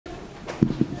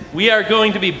We are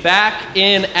going to be back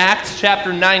in Acts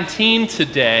chapter 19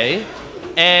 today,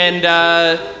 and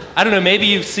I don't know, maybe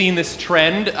you've seen this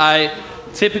trend. I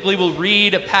typically will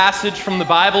read a passage from the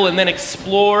Bible and then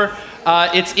explore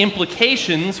its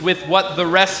implications with what the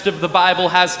rest of the Bible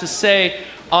has to say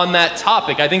on that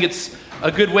topic. I think it's a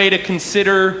good way to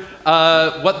consider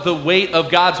what the weight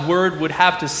of God's Word would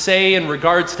have to say in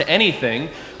regards to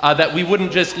anything, that we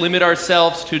wouldn't just limit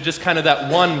ourselves to just kind of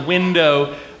that one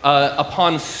window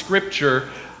upon Scripture.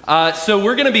 So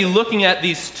we're going to be looking at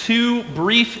these two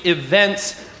brief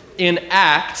events in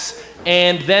Acts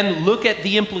and then look at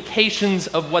the implications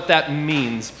of what that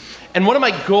means. And one of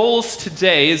my goals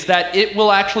today is that it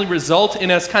will actually result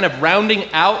in us kind of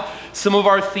rounding out some of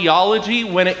our theology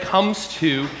when it comes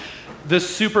to the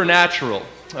supernatural.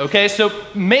 Okay, so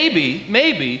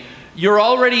maybe you're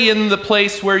already in the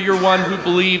place where you're one who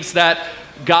believes that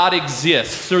God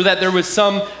exists, or that there was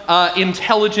some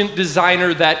intelligent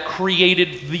designer that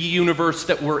created the universe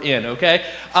that we're in, okay?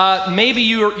 Maybe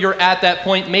you're at that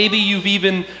point. Maybe you've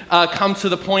even come to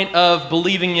the point of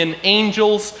believing in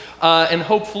angels, and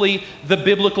hopefully the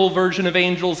biblical version of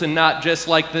angels and not just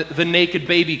like the naked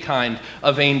baby kind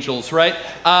of angels, right?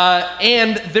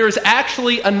 And there's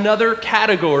actually another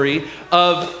category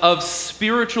of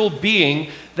spiritual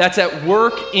being that's at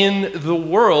work in the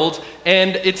world,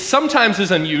 and it sometimes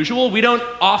is unusual. We don't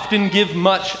often give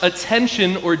much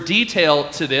attention or detail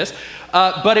to this,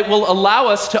 but it will allow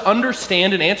us to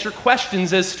understand and answer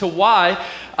questions as to why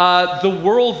the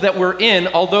world that we're in,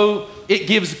 although it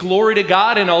gives glory to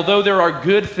God, and although there are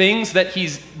good things that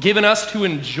He's given us to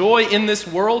enjoy in this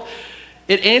world,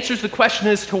 it answers the question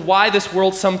as to why this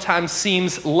world sometimes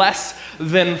seems less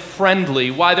than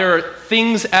friendly, why there are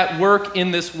things at work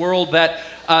in this world that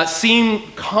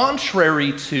seem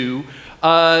contrary to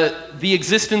the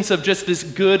existence of just this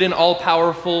good and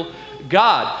all-powerful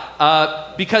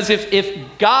God. Because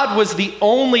if God was the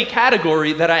only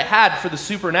category that I had for the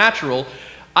supernatural,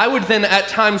 I would then at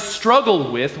times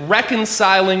struggle with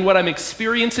reconciling what I'm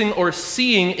experiencing or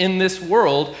seeing in this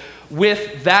world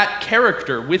with that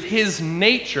character, with His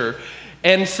nature.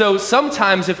 And so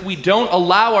sometimes if we don't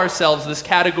allow ourselves this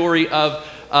category of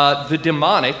the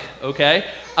demonic, okay,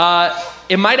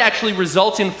 it might actually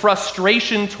result in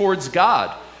frustration towards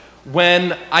God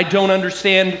when I don't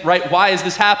understand, right, why is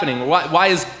this happening? Why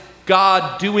is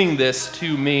God doing this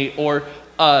to me or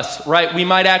us, right? We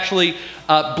might actually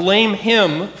blame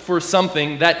Him for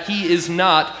something that He is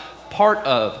not part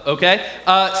of, okay?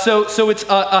 So it's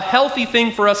a healthy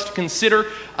thing for us to consider.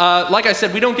 Like I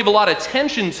said, we don't give a lot of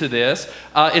attention to this.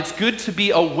 It's good to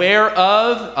be aware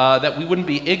of, that we wouldn't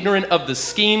be ignorant of the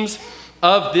schemes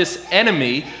of this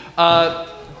enemy.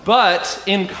 But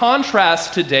in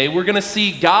contrast today, we're going to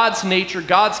see God's nature,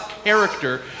 God's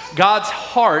character, God's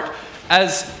heart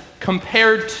as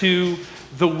compared to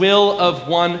the will of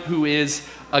one who is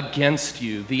against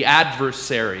you, the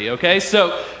adversary, okay?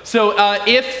 So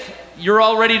if you're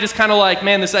already just kind of like,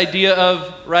 man, this idea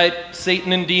of, right,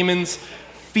 Satan and demons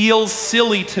feels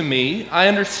silly to me, I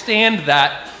understand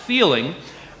that feeling,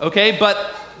 okay?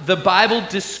 But the Bible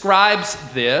describes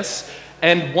this,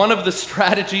 and one of the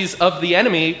strategies of the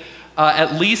enemy,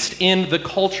 at least in the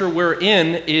culture we're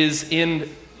in, is in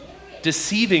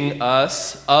deceiving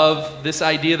us of this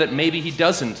idea that maybe he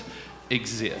doesn't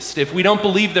exist. If we don't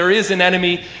believe there is an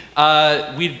enemy,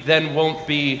 we then won't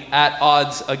be at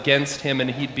odds against him,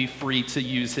 and he'd be free to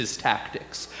use his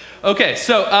tactics. Okay,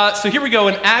 so here we go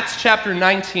in Acts chapter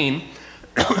 19.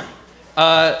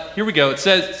 Here we go. It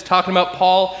says, it's talking about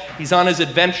Paul. He's on his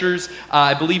adventures.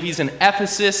 I believe he's in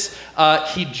Ephesus.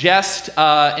 He just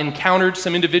encountered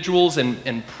some individuals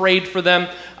and prayed for them,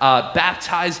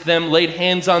 baptized them, laid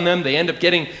hands on them. They end up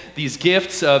getting these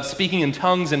gifts of speaking in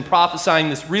tongues and prophesying,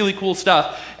 this really cool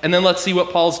stuff. And then let's see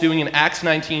what Paul's doing in Acts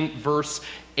 19, verse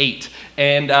 8.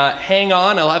 And hang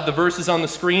on, I'll have the verses on the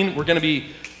screen. We're going to be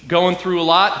going through a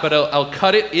lot, but I'll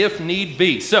cut it if need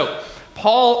be. So,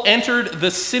 Paul entered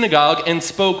the synagogue and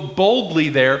spoke boldly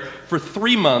there for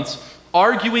 3 months,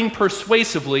 arguing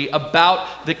persuasively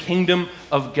about the kingdom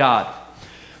of God.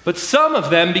 But some of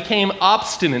them became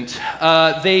obstinate.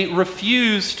 They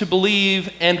refused to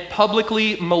believe and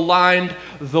publicly maligned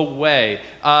the way.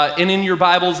 And in your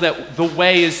Bibles, that the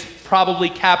way is probably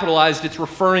capitalized. It's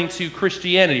referring to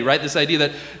Christianity, right? This idea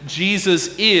that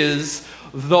Jesus is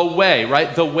the way,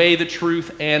 right? The way, the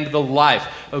truth, and the life.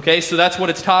 Okay, so that's what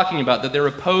it's talking about, that they're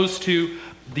opposed to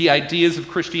the ideas of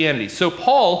Christianity. So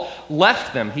Paul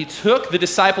left them. He took the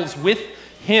disciples with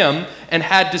him and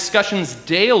had discussions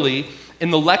daily in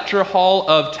the lecture hall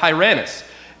of Tyrannus.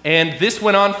 And this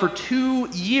went on for 2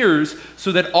 years,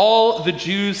 so that all the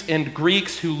Jews and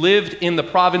Greeks who lived in the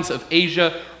province of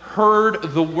Asia heard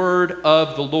the word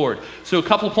of the Lord. So a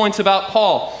couple points about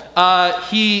Paul.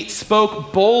 He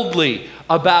spoke boldly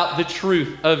about the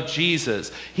truth of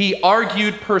Jesus. He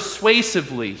argued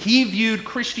persuasively. He viewed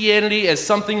Christianity as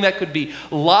something that could be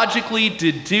logically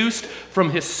deduced from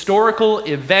historical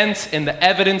events and the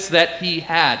evidence that he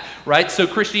had, right? So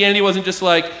Christianity wasn't just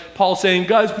like Paul saying,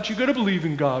 guys, but you gotta believe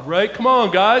in God, right? Come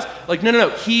on, guys. Like, no.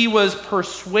 He was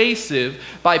persuasive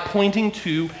by pointing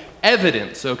to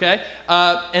evidence, okay?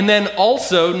 And then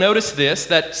also notice this,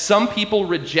 that some people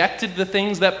rejected the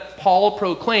things that Paul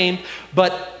proclaimed,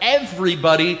 but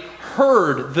everybody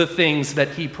heard the things that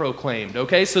he proclaimed,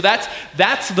 okay? So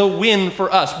that's the win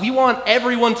for us. We want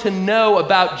everyone to know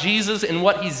about Jesus and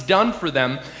what he's done for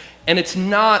them, and it's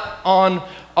not on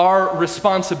our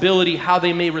responsibility how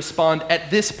they may respond at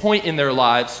this point in their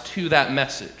lives to that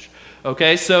message.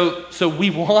 Okay, so we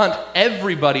want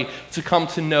everybody to come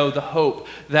to know the hope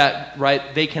that,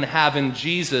 right, they can have in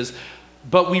Jesus,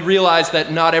 but we realize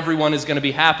that not everyone is going to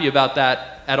be happy about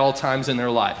that at all times in their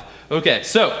life. Okay,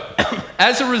 so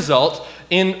as a result,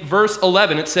 in verse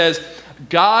 11 it says,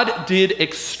 God did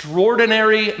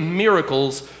extraordinary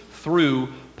miracles through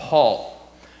Paul.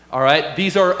 All right,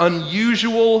 these are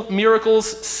unusual miracles,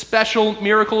 special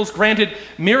miracles. Granted,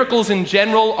 miracles in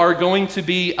general are going to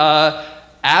be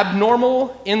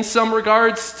abnormal in some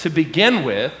regards to begin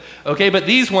with, okay, but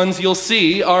these ones you'll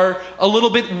see are a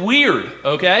little bit weird,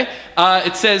 okay?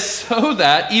 It says, so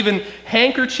that even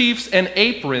handkerchiefs and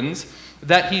aprons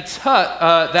that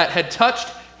had touched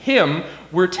him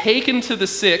were taken to the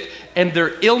sick, and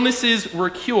their illnesses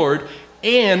were cured,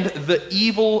 and the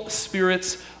evil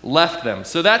spirits left them.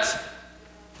 So that's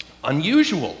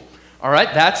unusual. All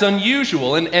right, that's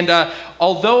unusual. And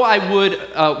although I would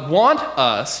want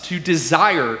us to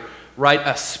desire, right,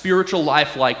 a spiritual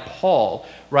life like Paul,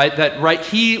 right, that, right,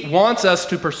 he wants us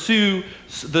to pursue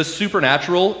the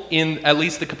supernatural in at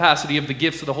least the capacity of the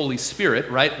gifts of the Holy Spirit,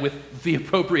 right, with the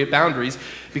appropriate boundaries,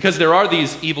 because there are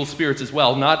these evil spirits as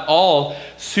well. Not all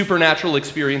supernatural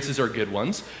experiences are good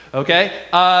ones, okay?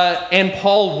 And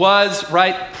Paul was,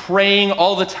 right, praying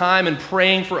all the time and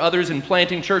praying for others and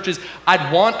planting churches.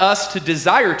 I'd want us to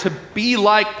desire to be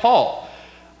like Paul.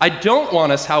 I don't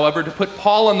want us, however, to put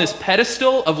Paul on this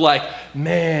pedestal of like,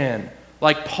 man,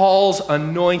 like Paul's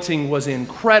anointing was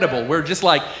incredible. We're just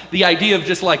like, the idea of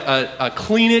just like a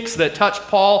Kleenex that touched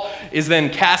Paul is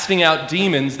then casting out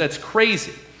demons, that's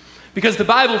crazy. Because the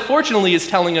Bible, fortunately, is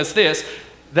telling us this,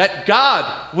 that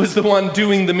God was the one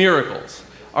doing the miracles.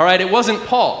 All right, it wasn't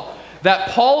Paul. That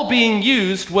Paul being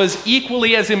used was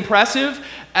equally as impressive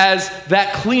as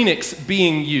that Kleenex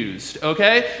being used,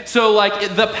 okay? So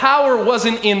like the power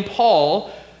wasn't in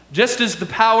Paul, just as the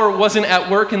power wasn't at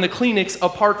work in the Kleenex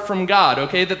apart from God,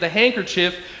 okay? That the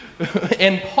handkerchief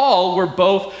and Paul were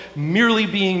both merely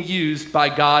being used by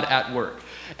God at work.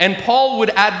 And Paul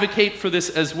would advocate for this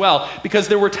as well, because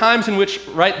there were times in which,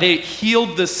 right, they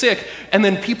healed the sick, and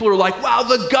then people are like, wow,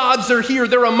 the gods are here,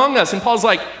 they're among us. And Paul's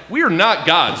like, we are not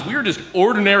gods, we are just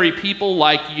ordinary people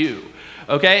like you.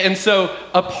 Okay, and so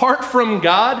apart from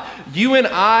God, you and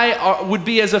I would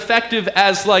be as effective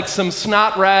as like some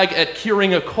snot rag at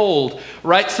curing a cold,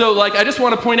 right? So like, I just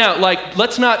want to point out, like,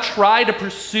 let's not try to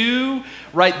pursue,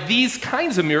 right, these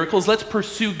kinds of miracles. Let's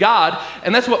pursue God.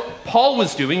 And that's what Paul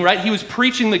was doing, right? He was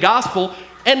preaching the gospel,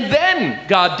 and then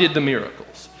God did the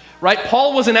miracles, right?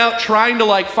 Paul wasn't out trying to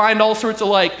like find all sorts of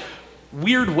like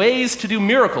weird ways to do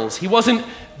miracles. He wasn't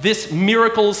this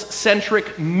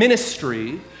miracles-centric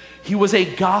ministry. He was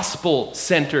a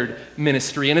gospel-centered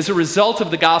ministry. And as a result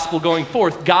of the gospel going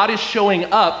forth, God is showing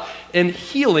up and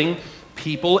healing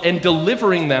people and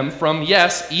delivering them from,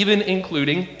 yes, even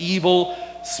including evil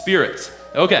spirits.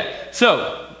 Okay,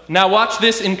 so now watch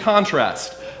this in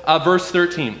contrast. Verse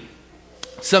 13.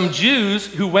 Some Jews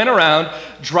who went around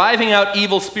driving out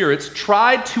evil spirits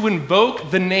tried to invoke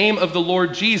the name of the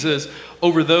Lord Jesus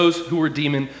over those who were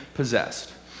demon-possessed.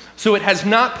 So it has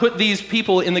not put these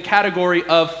people in the category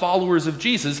of followers of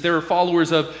Jesus. They were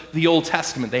followers of the Old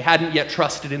Testament. They hadn't yet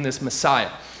trusted in this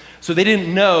Messiah. So they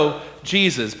didn't know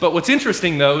Jesus. But what's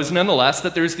interesting, though, is nonetheless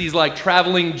that there's these like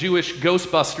traveling Jewish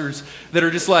Ghostbusters that are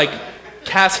just like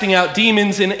casting out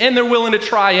demons, and they're willing to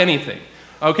try anything.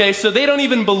 Okay, so they don't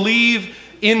even believe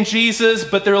in Jesus,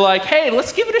 but they're like, hey,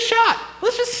 let's give it a shot.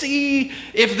 Let's just see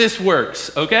if this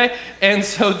works, okay? And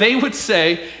so they would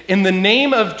say, in the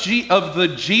name of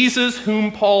the Jesus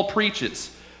whom Paul preaches,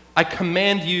 I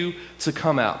command you to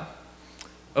come out.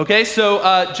 Okay,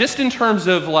 so just in terms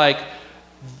of like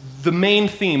the main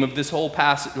theme of this whole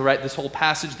passage, right? This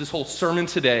whole sermon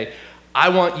today, I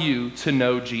want you to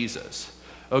know Jesus.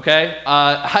 okay?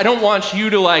 I don't want you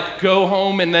to like go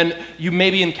home and then you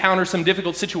maybe encounter some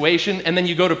difficult situation and then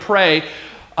you go to pray.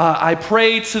 I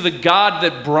pray to the God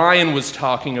that Brian was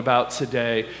talking about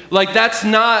today. Like, that's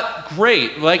not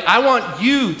great. Like, I want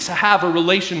you to have a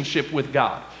relationship with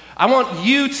God. I want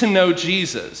you to know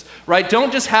Jesus, right?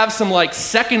 Don't just have some like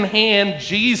secondhand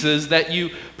Jesus that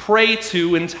you pray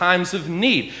to in times of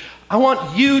need. I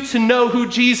want you to know who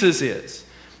Jesus is.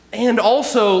 And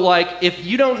also, like, if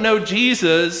you don't know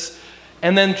Jesus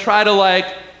and then try to like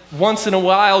once in a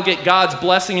while get God's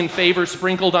blessing and favor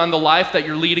sprinkled on the life that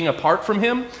you're leading apart from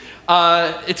him,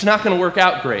 it's not going to work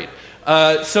out great.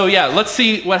 So yeah, let's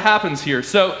see what happens here.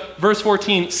 So verse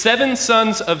 14, 7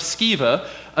 sons of Sceva,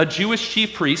 a Jewish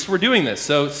chief priest, were doing this.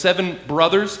 So 7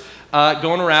 brothers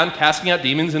going around casting out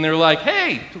demons, and they're like,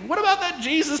 hey, what about that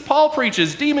Jesus Paul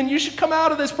preaches? Demon, you should come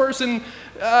out of this person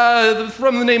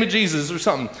from the name of Jesus or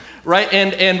something, right?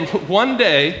 And one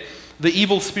day, the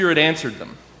evil spirit answered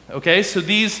them. Okay, so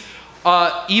these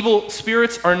evil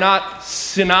spirits are not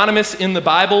synonymous in the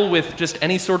Bible with just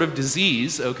any sort of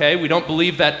disease, okay? We don't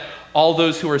believe that all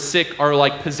those who are sick are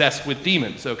like possessed with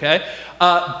demons, okay?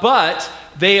 But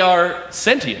they are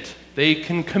sentient. They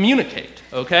can communicate,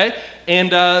 okay?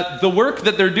 And the work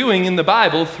that they're doing in the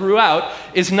Bible throughout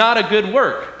is not a good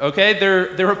work, okay?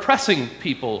 They're oppressing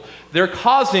people. They're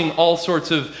causing all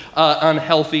sorts of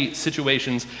unhealthy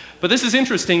situations. But this is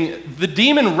interesting. The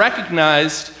demon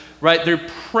recognized, right, they're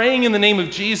praying in the name of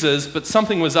Jesus, but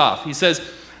something was off. He says,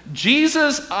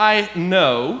 Jesus I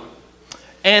know,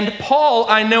 and Paul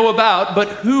I know about, but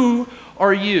who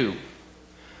are you?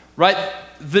 Right?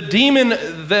 The demon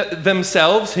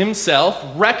himself,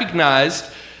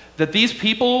 recognized that these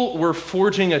people were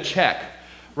forging a check,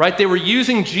 right? They were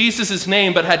using Jesus'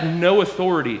 name, but had no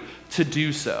authority to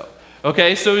do so.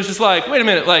 Okay, so it's just like, wait a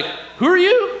minute, like, who are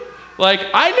you? Like,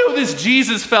 I know this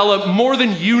Jesus fella more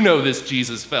than you know this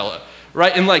Jesus fella,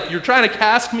 right? And like, you're trying to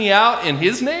cast me out in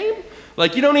his name?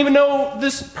 Like, you don't even know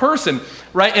this person,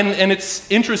 right? And it's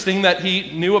interesting that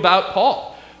he knew about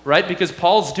Paul, right? Because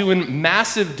Paul's doing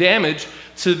massive damage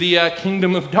to the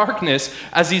kingdom of darkness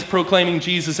as he's proclaiming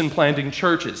Jesus and planting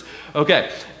churches.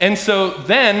 Okay, and so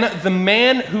then the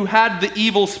man who had the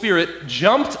evil spirit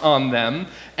jumped on them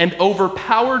and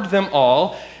overpowered them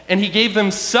all, and he gave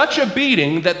them such a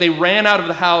beating that they ran out of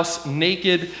the house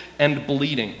naked and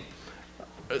bleeding.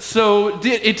 So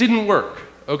it didn't work,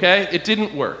 okay? It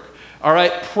didn't work. All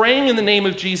right, praying in the name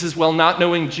of Jesus while not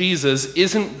knowing Jesus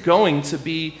isn't going to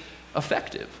be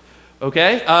effective,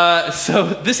 okay? So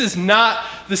this is not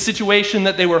the situation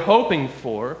that they were hoping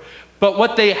for, but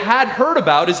what they had heard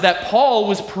about is that Paul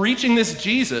was preaching this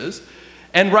Jesus,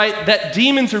 and right, that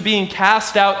demons are being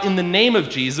cast out in the name of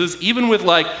Jesus, even with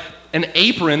like an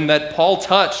apron that Paul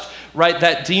touched, right,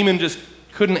 that demon just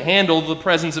couldn't handle the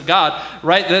presence of God,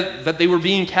 right, that they were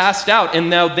being cast out, and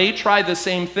now they try the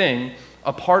same thing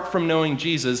apart from knowing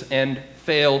Jesus and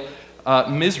fail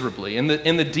miserably. And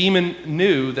the demon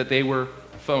knew that they were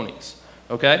phonies,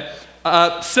 okay?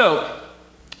 So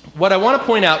what I want to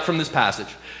point out from this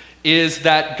passage is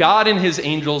that God and his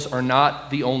angels are not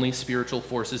the only spiritual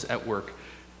forces at work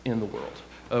in the world,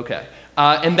 okay?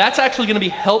 And that's actually going to be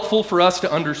helpful for us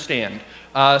to understand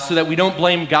so that we don't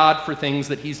blame God for things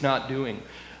that he's not doing.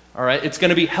 All right, it's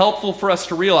going to be helpful for us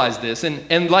to realize this.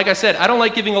 And like I said, I don't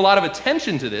like giving a lot of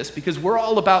attention to this because we're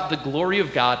all about the glory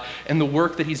of God and the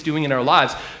work that he's doing in our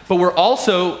lives. But we're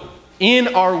also, in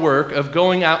our work of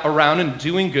going out around and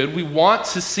doing good, we want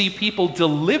to see people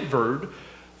delivered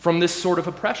from this sort of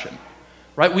oppression.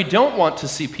 Right? We don't want to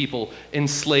see people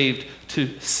enslaved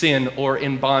to sin or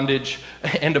in bondage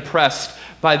and oppressed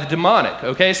by the demonic.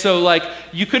 Okay, so like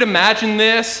you could imagine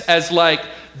this as like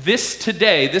this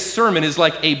sermon is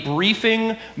like a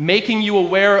briefing, making you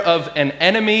aware of an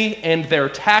enemy and their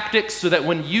tactics so that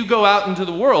when you go out into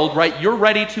the world, right, you're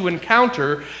ready to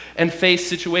encounter and face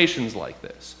situations like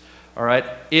this. All right,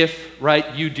 if,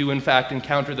 right, you do in fact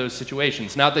encounter those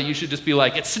situations. Not that you should just be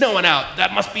like, it's snowing out,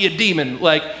 that must be a demon.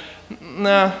 Like,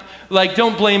 nah, like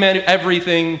don't blame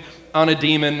everything on a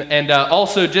demon. And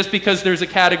also, just because there's a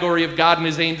category of God and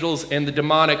his angels and the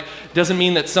demonic doesn't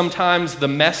mean that sometimes the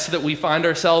mess that we find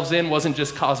ourselves in wasn't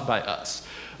just caused by us.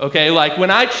 Okay, like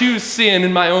when I choose sin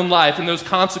in my own life and those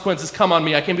consequences come on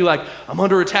me, I can be like, I'm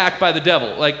under attack by the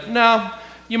devil. Like, no,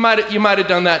 you might have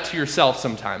done that to yourself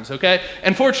sometimes, okay?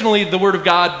 And fortunately, the Word of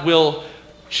God will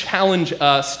challenge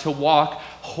us to walk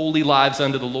holy lives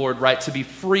unto the Lord, right? To be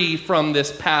free from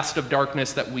this past of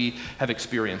darkness that we have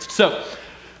experienced.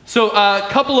 So a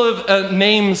couple of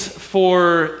names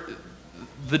for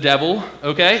the devil,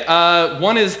 okay?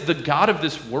 One is the god of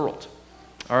this world,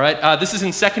 All right, this is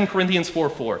in 2 Corinthians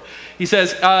 4:4. He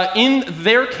says, in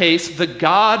their case, the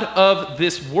God of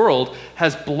this world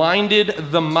has blinded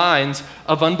the minds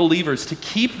of unbelievers to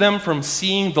keep them from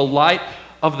seeing the light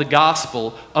of the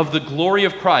gospel of the glory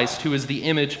of Christ, who is the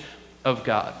image of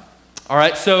God. All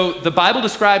right, so the Bible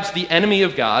describes the enemy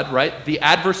of God, right, the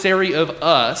adversary of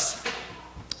us,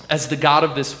 as the God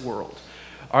of this world.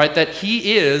 All right, that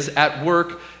he is at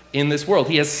work in this world.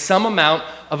 He has some amount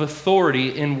of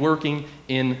authority in working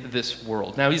in this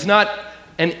world. Now, he's not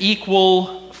an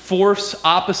equal force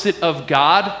opposite of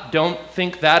God. Don't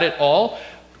think that at all.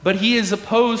 But he is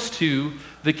opposed to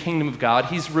the kingdom of God.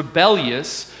 He's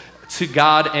rebellious to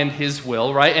God and his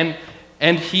will, right?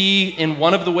 And he, in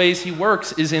one of the ways he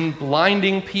works, is in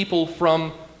blinding people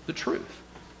from the truth.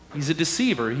 He's a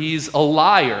deceiver. He's a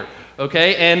liar.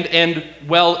 Okay, and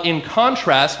well, in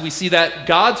contrast, we see that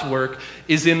God's work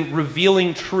is in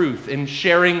revealing truth, in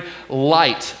sharing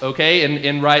light, okay,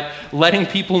 and right, letting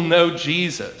people know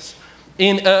Jesus.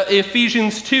 In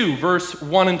Ephesians 2, verse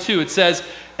 1 and 2, it says,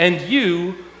 and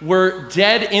you were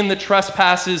dead in the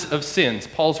trespasses of sins.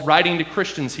 Paul's writing to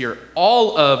Christians here.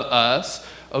 All of us,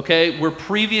 okay, were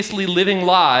previously living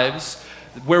lives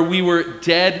where we were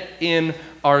dead in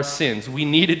our sins. We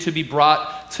needed to be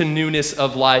brought to newness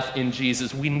of life in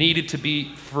Jesus. We needed to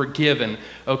be forgiven,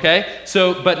 okay?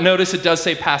 So, but notice it does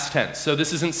say past tense. So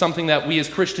this isn't something that we as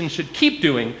Christians should keep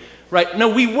doing, right? No,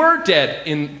 we were dead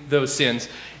in those sins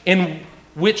in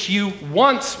which you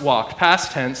once walked,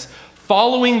 past tense,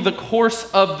 following the course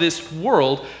of this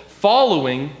world,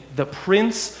 following the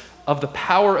prince of the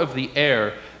power of the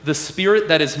air, the spirit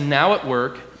that is now at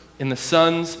work in the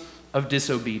sons of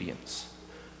disobedience.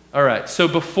 All right, so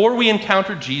before we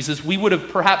encountered Jesus, we would have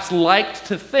perhaps liked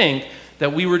to think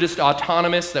that we were just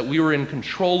autonomous, that we were in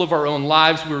control of our own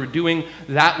lives, we were doing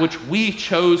that which we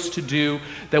chose to do,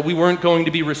 that we weren't going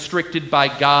to be restricted by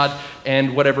God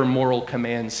and whatever moral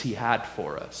commands he had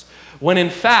for us. When in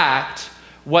fact,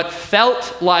 what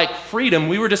felt like freedom,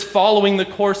 we were just following the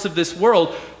course of this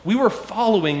world, we were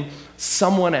following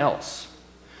someone else.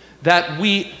 That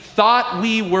we thought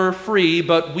we were free,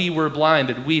 but we were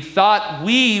blinded. We thought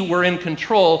we were in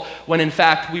control when in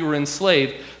fact we were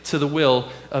enslaved to the will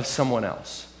of someone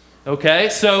else. Okay,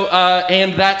 so,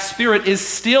 and that spirit is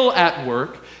still at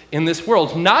work in this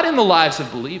world, not in the lives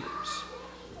of believers.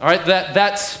 All right,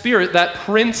 that spirit, that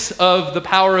prince of the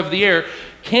power of the air,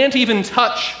 can't even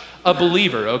touch a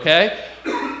believer, okay?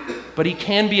 But he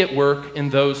can be at work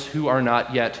in those who are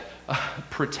not yet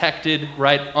protected,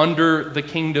 right, under the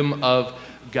kingdom of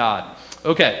God.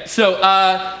 Okay, so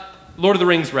Lord of the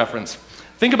Rings reference.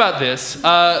 Think about this.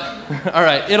 All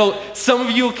right, some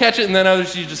of you will catch it, and then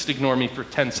others you just ignore me for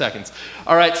 10 seconds.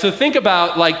 All right, so think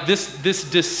about like this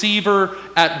deceiver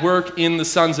at work in the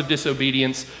sons of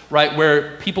disobedience, right,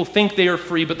 where people think they are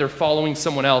free, but they're following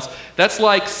someone else. That's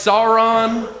like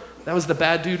Sauron, that was the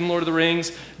bad dude in Lord of the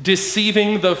Rings,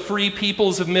 deceiving the free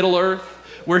peoples of Middle-earth,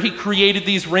 where he created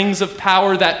these rings of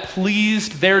power that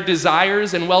pleased their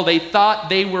desires, and while they thought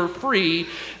they were free,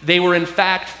 they were in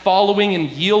fact following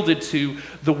and yielded to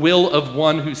the will of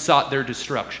one who sought their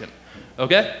destruction.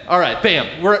 Okay? All right,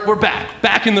 bam, we're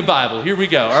back in the Bible. Here we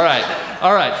go. All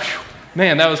right. Whew.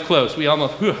 Man, that was close. We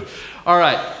almost, whew. All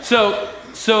right, so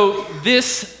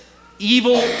this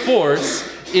evil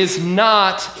force is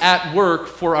not at work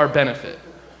for our benefit.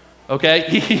 Okay?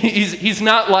 He's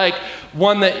not like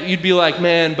one that you'd be like,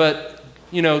 man, but,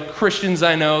 you know, Christians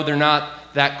I know, they're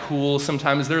not that cool.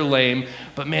 Sometimes they're lame.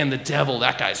 But man, the devil,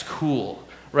 that guy's cool.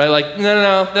 Right? Like,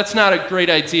 no, that's not a great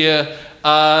idea.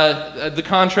 The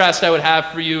contrast I would have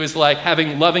for you is like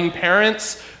having loving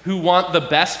parents who want the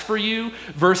best for you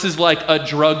versus like a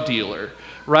drug dealer.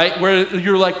 Right? Where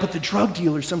you're like, but the drug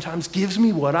dealer sometimes gives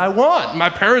me what I want. My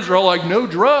parents are all like, no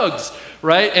drugs.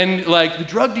 Right? And like, the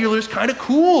drug dealer's kind of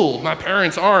cool. My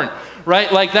parents aren't.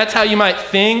 Right? Like, that's how you might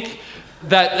think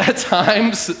that at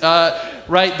times,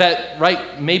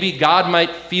 maybe God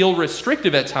might feel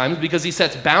restrictive at times because he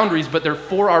sets boundaries, but they're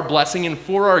for our blessing and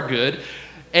for our good.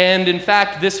 And in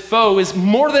fact, this foe is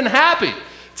more than happy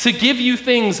to give you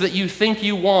things that you think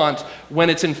you want when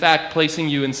it's in fact placing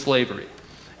you in slavery.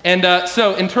 And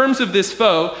so in terms of this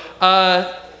foe,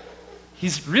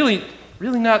 he's really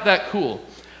not that cool.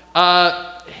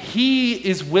 He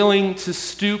is willing to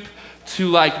stoop to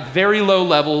like very low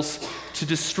levels to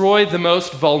destroy the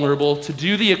most vulnerable, to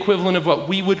do the equivalent of what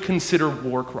we would consider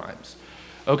war crimes.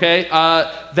 Okay?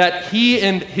 That he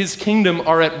and his kingdom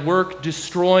are at work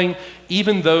destroying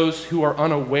even those who are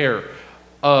unaware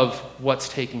of what's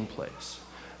taking place.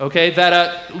 Okay?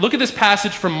 That look at this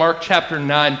passage from Mark chapter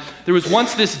 9. There was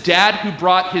once this dad who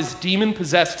brought his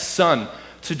demon-possessed son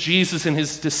to Jesus and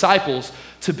his disciples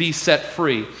to be set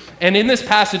free. And in this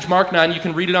passage, Mark 9, you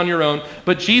can read it on your own,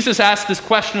 but Jesus asked this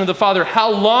question of the Father,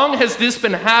 how long has this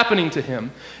been happening to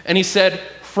him? And he said,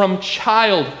 from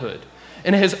childhood,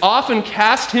 and has often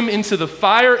cast him into the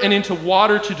fire and into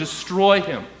water to destroy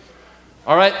him.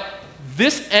 All right?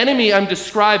 This enemy I'm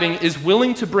describing is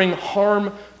willing to bring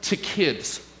harm to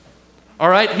kids. All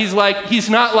right? He's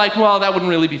not like, well, that wouldn't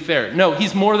really be fair. No,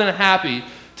 he's more than happy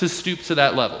to stoop to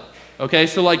that level. Okay?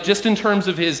 So like just in terms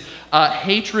of his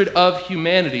hatred of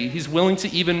humanity, he's willing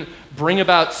to even bring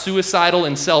about suicidal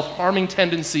and self-harming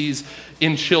tendencies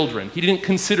in children. He didn't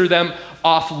consider them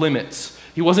off limits.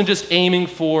 He wasn't just aiming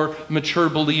for mature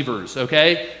believers,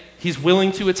 okay? He's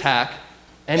willing to attack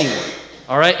anyone.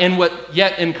 All right? And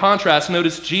yet in contrast,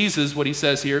 notice Jesus, what he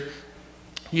says here.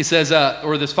 He says,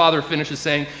 or this father finishes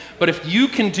saying, but if you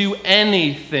can do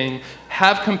anything,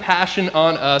 have compassion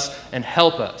on us and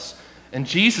help us. And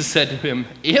Jesus said to him,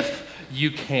 if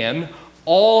you can,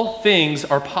 all things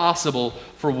are possible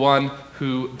for one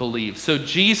who believes. So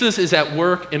Jesus is at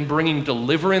work in bringing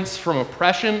deliverance from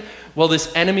oppression, while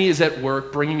this enemy is at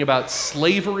work bringing about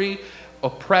slavery,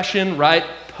 oppression, right?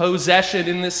 Possession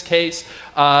in this case,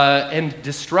 and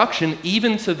destruction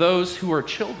even to those who are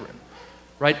children,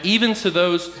 right? Even to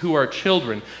those who are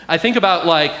children. I think about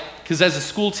because as a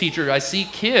school teacher, I see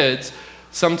kids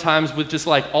sometimes with just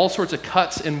all sorts of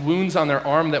cuts and wounds on their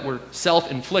arm that were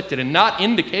self-inflicted and not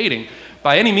indicating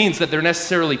by any means that they're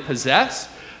necessarily possessed,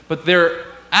 but they're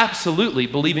absolutely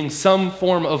believing some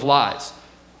form of lies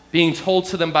being told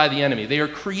to them by the enemy. They are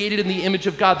created in the image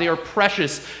of God. They are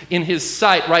precious in his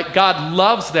sight, right? God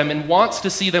loves them and wants to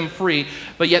see them free,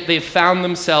 but yet they've found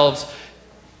themselves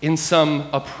in some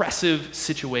oppressive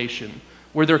situation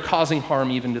where they're causing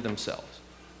harm even to themselves,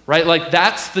 right?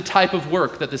 That's the type of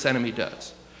work that this enemy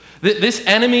does. This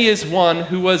enemy is one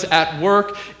who was at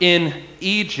work in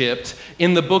Egypt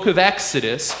in the book of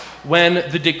Exodus when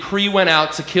the decree went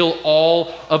out to kill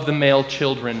all of the male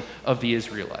children of the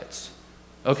Israelites.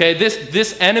 Okay,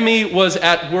 this enemy was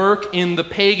at work in the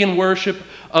pagan worship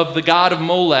of the god of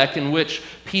Molech, in which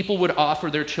people would offer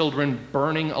their children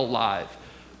burning alive,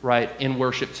 right, in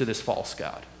worship to this false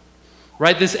god.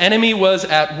 Right, this enemy was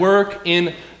at work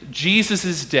in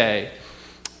Jesus' day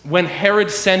when Herod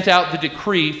sent out the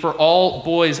decree for all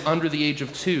boys under the age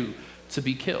of 2 to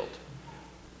be killed.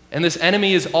 And this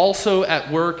enemy is also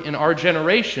at work in our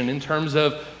generation in terms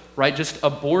of, right, just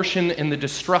abortion and the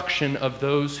destruction of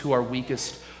those who are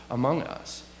weakest among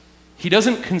us. He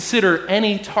doesn't consider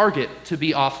any target to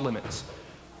be off limits.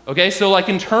 Okay, so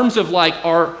in terms of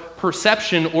our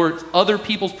perception or other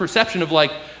people's perception of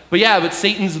but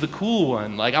Satan's the cool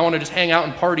one. I want to just hang out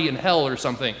and party in hell or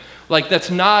something. That's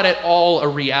not at all a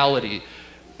reality.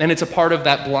 And it's a part of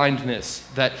that blindness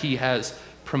that he has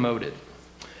promoted.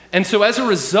 And so as a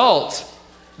result,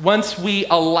 once we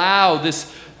allow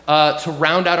this to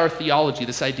round out our theology,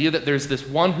 this idea that there's this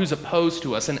one who's opposed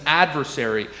to us, an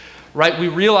adversary, right? We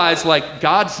realize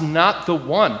God's not the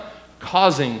one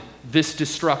causing this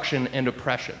destruction and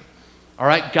oppression. All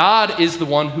right? God is the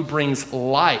one who brings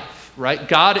life, right?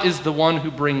 God is the one who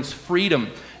brings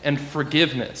freedom and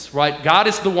forgiveness, right? God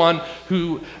is the one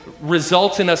who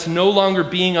results in us no longer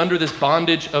being under this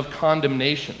bondage of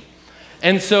condemnation.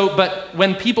 And so, but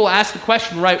when people ask the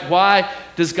question, right, why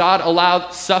does God allow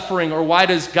suffering, or why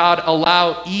does God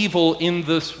allow evil in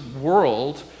this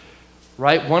world,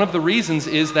 right? One of the reasons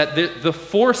is that the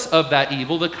force of that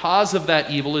evil, the cause of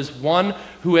that evil, is one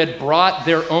who had brought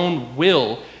their own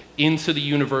will into the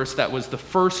universe that was the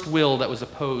first will that was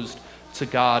opposed to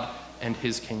God and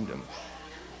his kingdom.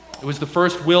 It was the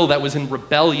first will that was in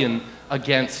rebellion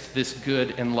against this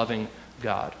good and loving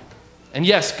God. And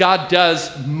yes, God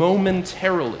does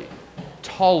momentarily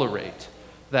tolerate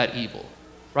that evil,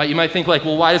 right? You might think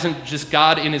well, why doesn't just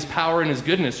God in his power and his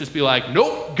goodness just be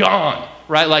nope, gone,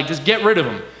 right? Just get rid of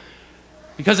him.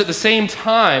 Because at the same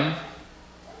time,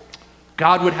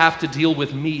 God would have to deal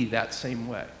with me that same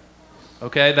way,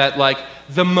 okay? That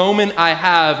the moment I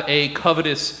have a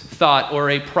covetous thought or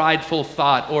a prideful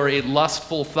thought or a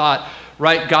lustful thought,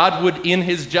 right? God would, in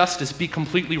his justice, be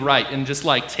completely right and just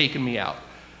taking me out.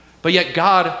 But yet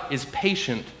God is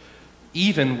patient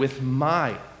even with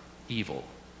my evil,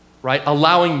 right?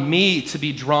 Allowing me to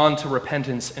be drawn to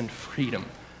repentance and freedom,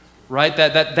 right?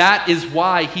 That is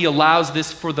why he allows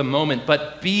this for the moment.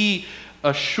 But be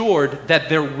assured that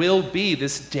there will be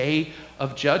this day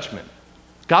of judgment.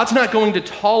 God's not going to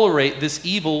tolerate this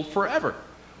evil forever,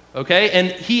 okay?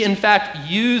 And he, in fact,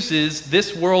 uses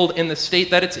this world in the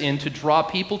state that it's in to draw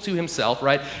people to himself,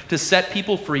 right? To set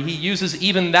people free. He uses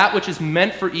even that which is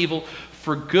meant for evil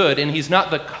for good, and he's not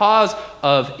the cause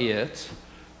of it,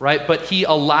 right? But he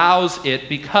allows it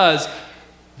because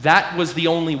that was the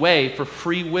only way for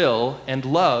free will and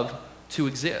love to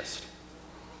exist.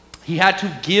 He had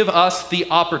to give us the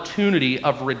opportunity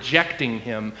of rejecting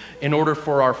him in order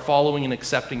for our following and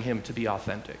accepting him to be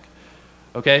authentic.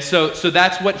 Okay, so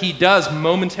that's what he does,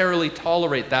 momentarily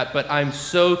tolerate that, but I'm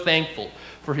so thankful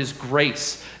for his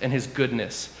grace and his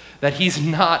goodness, that he's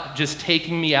not just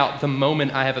taking me out the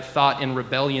moment I have a thought in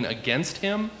rebellion against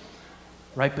him,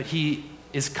 right? But he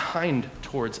is kind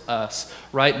towards us,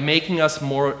 right? Making us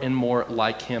more and more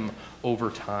like him over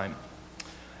time.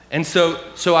 And so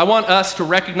I want us to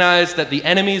recognize that the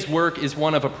enemy's work is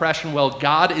one of oppression, while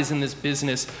God is in this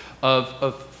business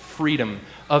of freedom,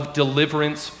 of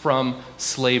deliverance from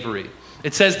slavery.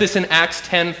 It says this in Acts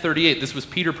 10:38. This was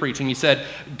Peter preaching. He said,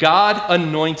 God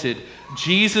anointed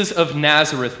Jesus of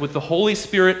Nazareth with the Holy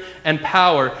Spirit and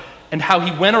power, and how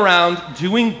he went around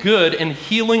doing good and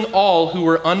healing all who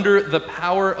were under the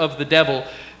power of the devil,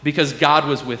 because God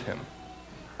was with him.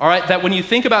 All right, that when you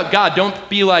think about God, don't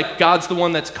be like God's the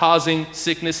one that's causing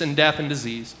sickness and death and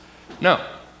disease. No,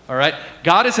 all right?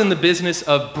 God is in the business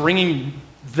of bringing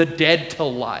the dead to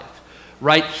life,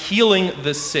 right? Healing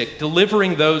the sick,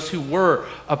 delivering those who were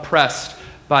oppressed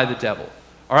by the devil.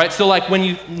 All right, so like when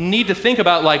you need to think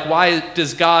about like, why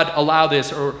does God allow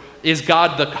this, or is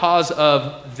God the cause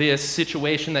of this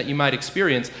situation that you might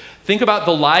experience? Think about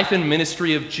the life and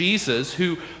ministry of Jesus,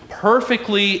 who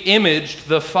perfectly imaged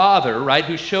the Father, right?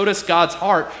 Who showed us God's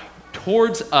heart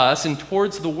towards us and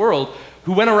towards the world,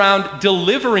 who went around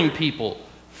delivering people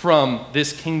from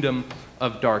this kingdom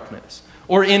of darkness.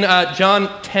 Or in John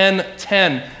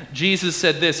 10:10, Jesus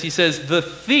said this. He says, the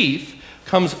thief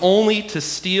comes only to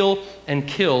steal and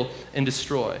kill and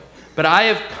destroy. But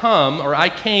I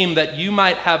came that you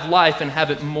might have life and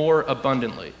have it more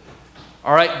abundantly.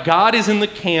 All right, God is in the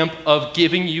camp of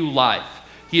giving you life.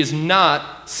 He is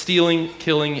not stealing,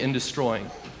 killing, and destroying.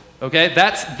 Okay,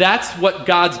 that's what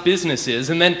God's business is.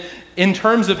 And then in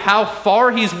terms of how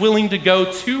far he's willing to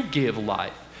go to give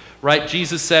life, right?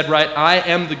 Jesus said, right, I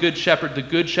am the good shepherd. The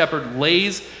good shepherd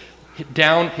lays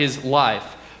down his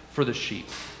life for the sheep.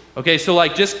 Okay, so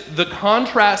like just the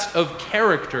contrast of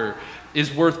character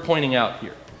is worth pointing out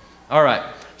here. All right,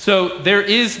 so there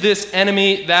is this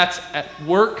enemy that's at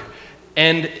work,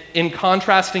 and in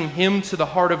contrasting him to the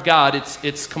heart of God,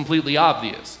 it's completely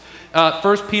obvious.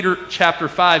 1 Peter chapter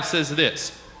 5 says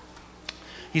this.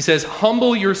 He says,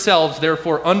 humble yourselves,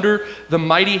 therefore, under the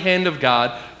mighty hand of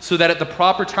God, so that at the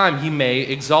proper time he may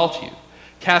exalt you,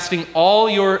 casting all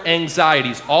your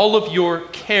anxieties, all of your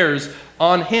cares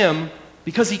on him,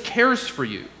 because he cares for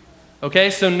you. Okay,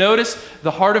 so notice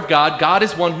the heart of God. God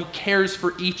is one who cares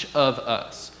for each of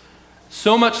us.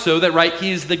 So much so that, right,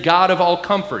 he is the God of all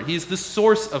comfort. He's the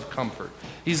source of comfort.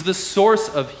 He's the source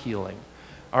of healing.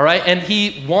 All right, and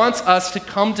he wants us to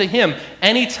come to him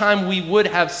anytime we would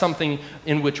have something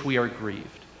in which we are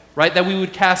grieved, right? That we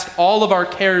would cast all of our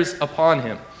cares upon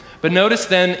him. But notice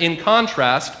then, in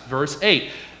contrast, verse 8,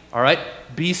 all right,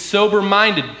 be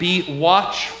sober-minded, be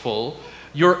watchful.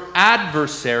 Your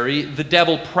adversary, the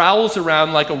devil, prowls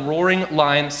around like a roaring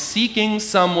lion, seeking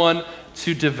someone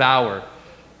to devour.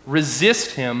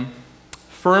 Resist him,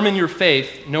 firm in your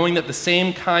faith, knowing that the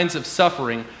same kinds of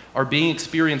suffering are being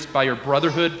experienced by your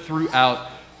brotherhood throughout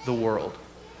the world.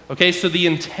 Okay, so the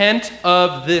intent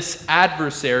of this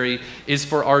adversary is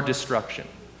for our destruction.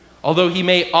 Although he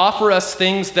may offer us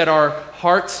things that our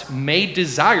hearts may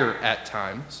desire at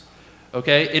times,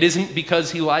 okay, it isn't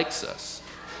because he likes us.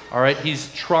 All right,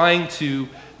 he's trying to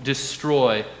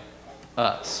destroy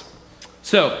us.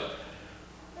 So,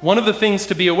 one of the things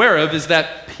to be aware of is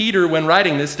that Peter, when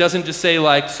writing this, doesn't just say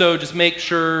like, so just make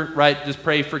sure, right, just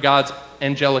pray for God's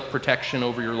angelic protection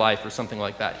over your life or something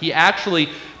like that. He actually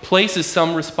places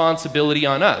some responsibility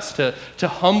on us to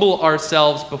humble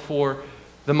ourselves before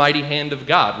the mighty hand of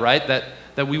God, right?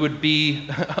 That we would be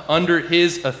under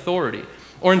his authority.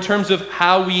 Or in terms of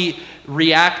how we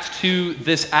react to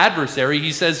this adversary,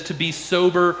 he says to be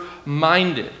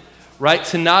sober-minded, right?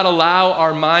 To not allow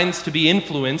our minds to be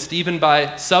influenced even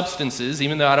by substances,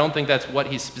 even though I don't think that's what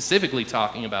he's specifically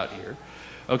talking about here.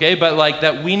 Okay, but like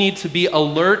that we need to be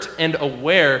alert and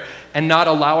aware and not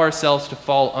allow ourselves to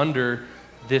fall under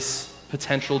this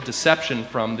potential deception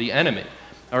from the enemy.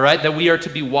 All right, that we are to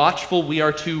be watchful, we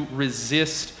are to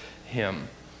resist him.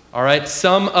 All right,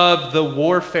 some of the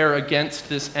warfare against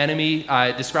this enemy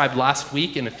I described last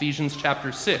week in Ephesians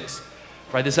chapter 6.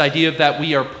 Right, this idea of that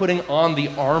we are putting on the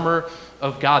armor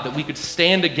of God, that we could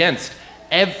stand against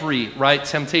every, right,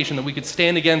 temptation, that we could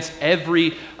stand against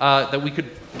every, that we could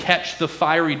catch the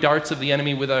fiery darts of the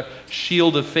enemy with a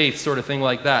shield of faith, sort of thing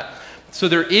like that. So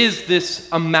there is this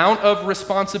amount of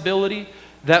responsibility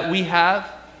that we have,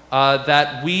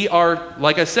 that we are,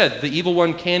 like I said, the evil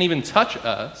one can't even touch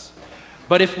us.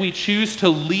 But if we choose to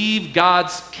leave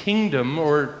God's kingdom,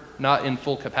 or not in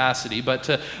full capacity, but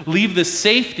to leave the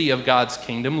safety of God's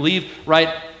kingdom, leave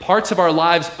parts of our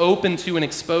lives open to and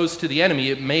exposed to the enemy,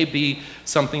 it may be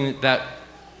something that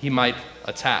he might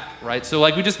attack, right? So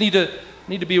we just need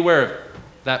to be aware of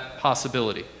that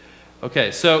possibility.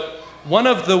 Okay, so one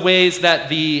of the ways that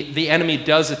the enemy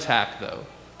does attack, though,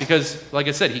 because like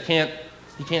I said, he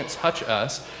can't touch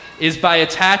us, is by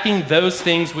attacking those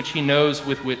things which he knows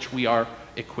with which we are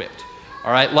equipped.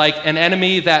 All right, like an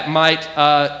enemy that might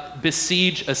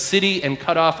besiege a city and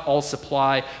cut off all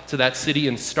supply to that city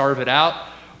and starve it out,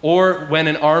 or when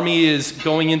an army is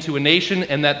going into a nation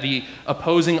and that the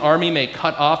opposing army may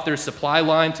cut off their supply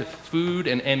line to food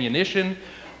and ammunition,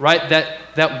 right?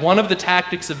 That one of the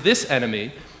tactics of this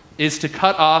enemy is to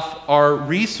cut off our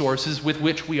resources with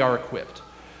which we are equipped,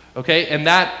 okay? And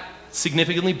that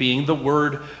significantly being the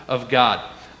Word of God.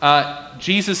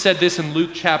 Jesus said this in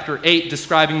Luke chapter 8,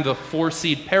 describing the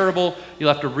 4-seed parable.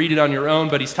 You'll have to read it on your own,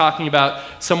 but he's talking about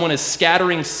someone as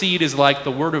scattering seed is like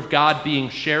the Word of God being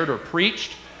shared or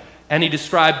preached. And he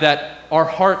described that our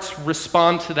hearts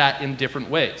respond to that in different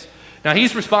ways. Now,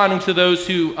 he's responding to those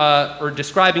who, or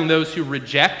describing those who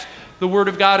reject the Word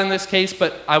of God in this case,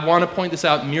 but I want to point this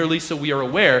out merely so we are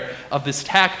aware of this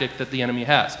tactic that the enemy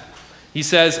has. He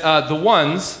says, the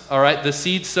ones, all right, the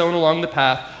seeds sown along the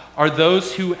path, are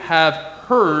those who have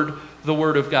heard the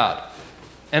Word of God.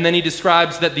 And then he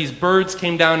describes that these birds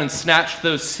came down and snatched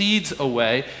those seeds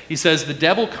away. He says the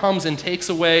devil comes and takes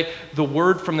away the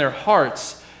Word from their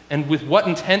hearts. And with what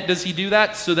intent does he do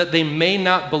that? So that they may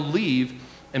not believe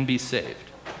and be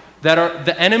saved. That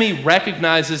the enemy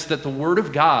recognizes that the Word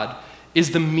of God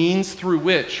is the means through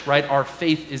which, right, our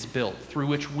faith is built, through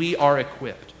which we are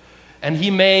equipped. And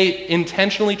he may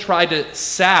intentionally try to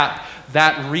sap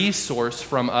that resource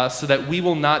from us so that we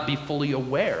will not be fully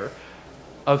aware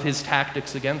of his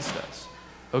tactics against us.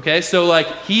 Okay, so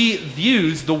he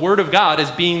views the Word of God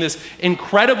as being this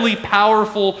incredibly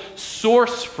powerful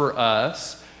source for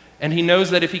us, and he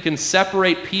knows that if he can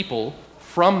separate people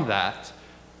from that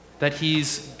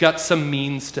he's got some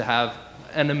means to have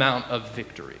an amount of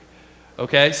victory.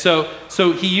 Okay, so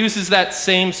he uses that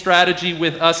same strategy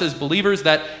with us as believers,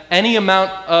 that any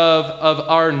amount of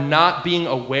our not being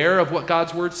aware of what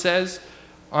God's Word says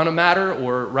on a matter,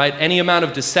 or right, any amount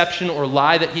of deception or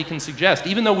lie that he can suggest,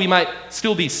 even though we might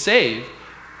still be saved,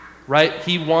 right,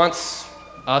 he wants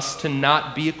us to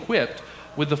not be equipped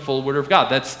with the full Word of God.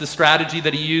 That's the strategy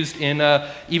that he used in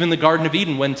even the Garden of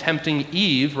Eden when tempting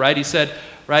Eve, right? He said,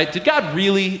 right, did God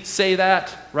really say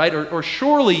that, right? Or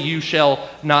surely you shall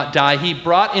not die. He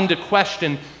brought into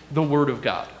question the Word of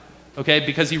God, okay?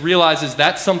 Because he realizes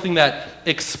that's something that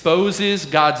exposes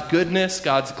God's goodness,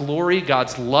 God's glory,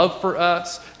 God's love for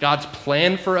us, God's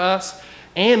plan for us,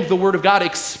 and the Word of God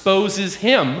exposes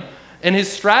him and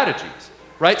his strategies,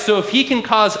 right? So if he can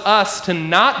cause us to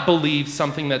not believe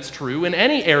something that's true in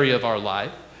any area of our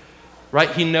life,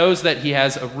 right, he knows that he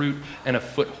has a root and a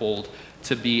foothold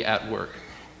to be at work.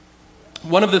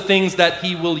 One of the things that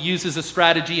he will use as a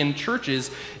strategy in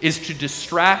churches is to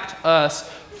distract us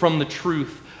from the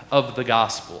truth of the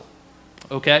gospel,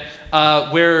 okay?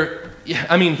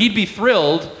 He'd be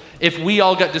thrilled if we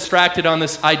all got distracted on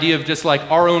this idea of just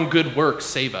our own good works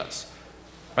save us,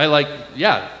 right?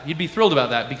 He'd be thrilled about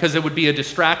that because it would be a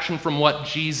distraction from what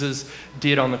Jesus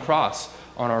did on the cross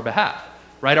on our behalf,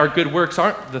 right? Our good works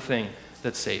aren't the thing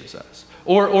that saves us.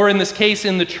 Or in this case,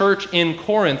 in the church in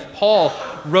Corinth, Paul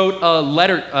wrote a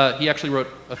letter, he actually wrote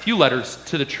a few letters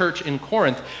to the church in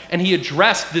Corinth, and he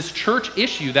addressed this church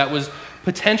issue that was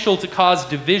potential to cause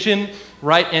division,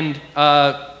 right, and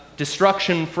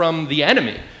destruction from the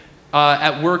enemy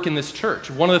at work in this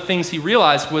church. One of the things he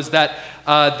realized was that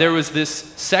there was this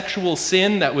sexual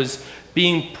sin that was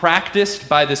being practiced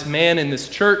by this man in this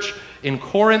church in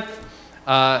Corinth.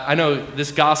 I know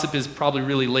this gossip is probably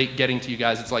really late getting to you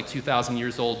guys. It's 2,000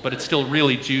 years old, but it's still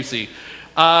really juicy.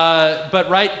 But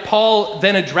right, Paul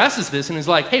then addresses this and is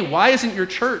like, hey, why isn't your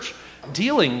church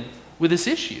dealing with this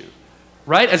issue?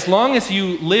 Right? As long as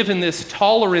you live in this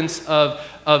tolerance of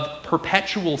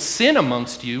perpetual sin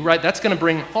amongst you, right, that's going to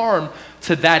bring harm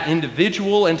to that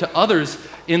individual and to others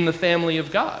in the family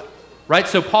of God. Right?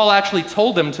 So Paul actually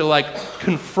told them to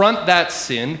confront that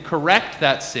sin, correct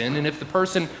that sin, and if the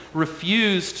person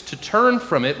refused to turn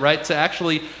from it, right,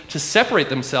 to separate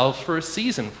themselves for a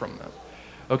season from them.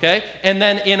 Okay? And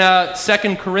then in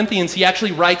 2 Corinthians, he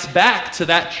actually writes back to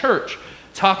that church,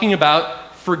 talking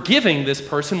about forgiving this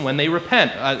person when they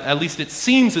repent. At least it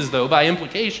seems as though, by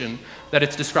implication, that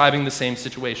it's describing the same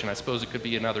situation. I suppose it could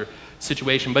be another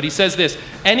situation. But he says this,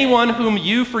 anyone whom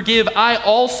you forgive, I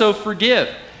also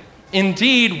forgive.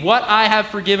 Indeed, what I have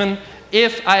forgiven,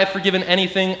 if I have forgiven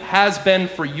anything, has been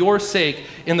for your sake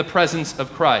in the presence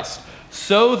of Christ,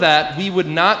 so that we would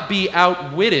not be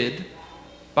outwitted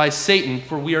by Satan,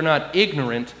 for we are not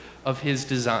ignorant of his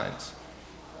designs.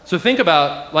 So think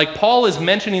about, like, Paul is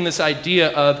mentioning this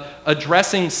idea of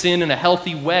addressing sin in a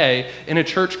healthy way in a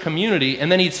church community, and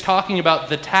then he's talking about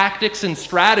the tactics and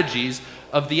strategies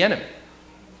of the enemy.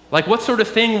 Like, what sort of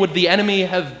thing would the enemy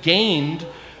have gained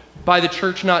by the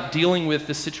church not dealing with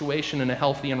the situation in a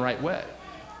healthy and right way?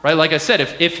 Right? Like I said,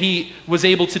 if he was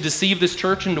able to deceive this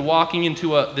church into walking into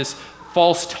this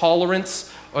false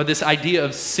tolerance or this idea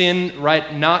of sin,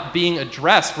 right, not being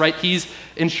addressed, right, he's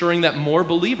ensuring that more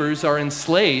believers are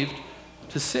enslaved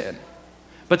to sin.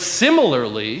 But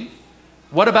similarly,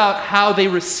 what about how they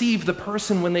receive the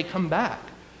person when they come back?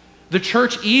 The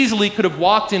church easily could have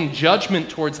walked in judgment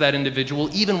towards that individual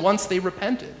even once they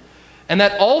repented. And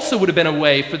that also would have been a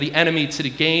way for the enemy to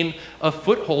gain a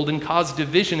foothold and cause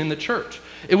division in the church.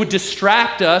 It would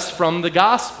distract us from the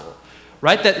gospel,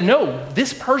 right? That no,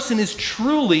 this person is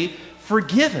truly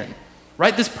forgiven,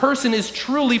 right? This person is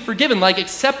truly forgiven. Like,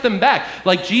 accept them back.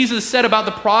 Like Jesus said about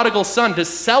the prodigal son, to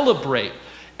celebrate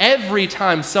every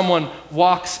time someone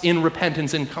walks in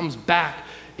repentance and comes back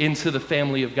into the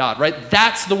family of God, right?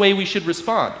 That's the way we should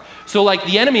respond. So, like,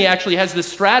 the enemy actually has this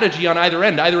strategy on either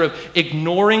end, either of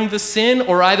ignoring the sin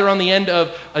or either on the end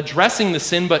of addressing the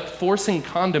sin but forcing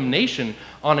condemnation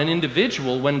on an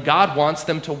individual when God wants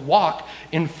them to walk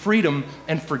in freedom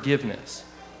and forgiveness.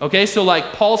 Okay, so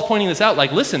like Paul's pointing this out,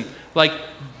 like, listen, like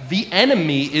the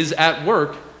enemy is at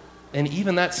work in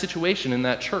even that situation in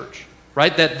that church,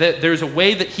 right? That there's a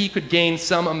way that he could gain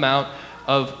some amount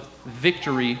of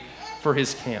victory for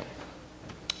his camp.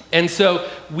 And so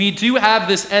we do have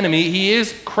this enemy. He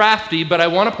is crafty, but I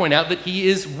want to point out that he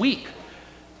is weak.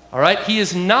 All right? He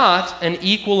is not an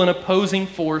equal and opposing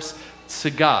force to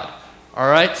God. All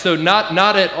right? So not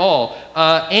at all.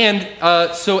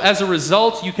 So as a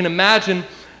result, you can imagine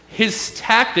his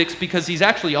tactics, because he's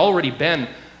actually already been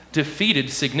defeated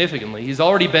significantly. He's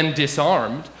already been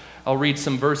disarmed. I'll read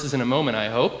some verses in a moment, I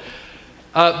hope.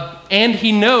 And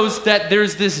he knows that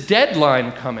there's this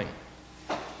deadline coming.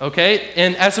 Okay?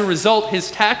 And as a result, his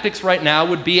tactics right now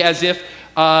would be as if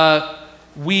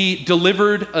we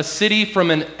delivered a city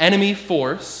from an enemy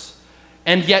force,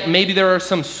 and yet maybe there are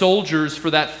some soldiers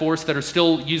for that force that are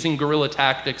still using guerrilla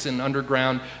tactics and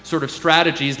underground sort of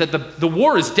strategies, that the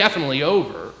war is definitely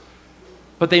over,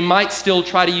 but they might still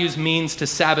try to use means to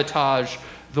sabotage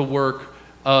the work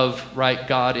of, right,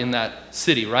 God in that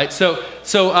city, right? So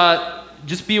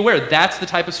just be aware, that's the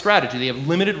type of strategy. They have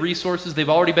limited resources, they've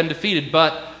already been defeated,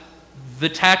 but the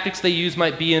tactics they use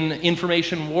might be in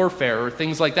information warfare or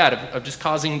things like that, of just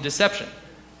causing deception,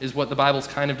 is what the Bible's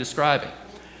kind of describing.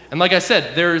 And like I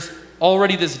said, there's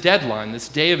already this deadline, this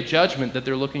day of judgment that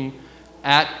they're looking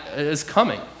at is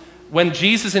coming. When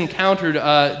Jesus encountered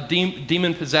a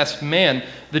demon-possessed man,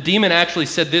 the demon actually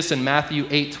said this in Matthew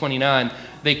 8:29.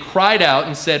 They cried out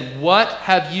and said, "What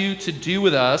have you to do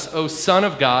with us, O Son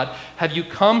of God? Have you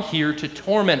come here to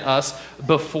torment us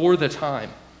before the time?"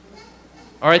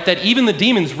 All right, that even the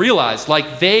demons realize,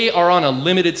 like, they are on a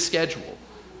limited schedule.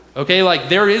 Okay, like,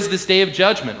 there is this day of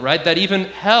judgment, right? That even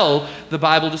hell, the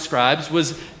Bible describes,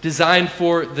 was designed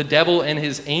for the devil and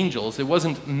his angels. It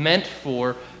wasn't meant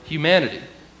for humanity.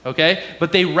 Okay?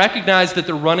 But they recognize that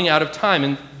they're running out of time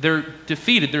and they're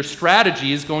defeated. Their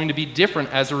strategy is going to be different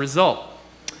as a result.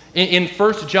 In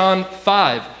 1 John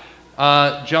 5,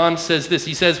 John says this.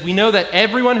 He says, "We know that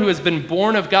everyone who has been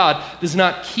born of God does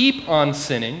not keep on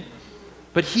sinning,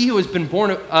 but he who has been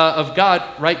born of God,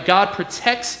 right, God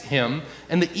protects him,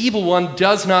 and the evil one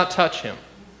does not touch him."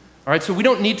 All right, so we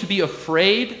don't need to be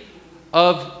afraid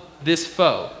of this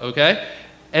foe, okay?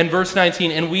 And verse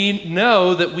 19, "And we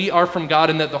know that we are from God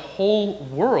and that the whole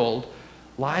world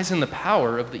lies in the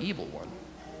power of the evil one."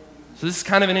 So this is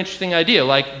kind of an interesting idea.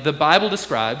 Like, the Bible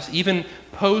describes, even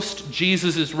post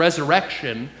Jesus'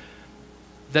 resurrection,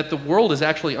 that the world is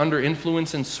actually under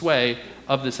influence and sway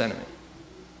of this enemy.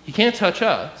 He can't touch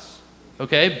us,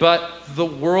 okay? But the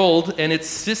world and its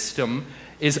system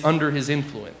is under his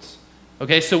influence.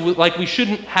 Okay, so we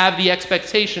shouldn't have the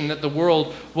expectation that the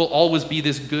world will always be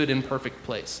this good and perfect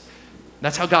place.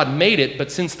 That's how God made it,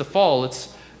 but since the fall, it's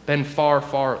been far,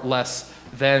 far less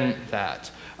than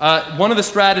that. One of the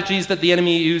strategies that the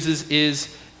enemy uses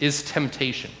is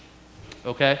temptation.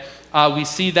 Okay, we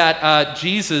see that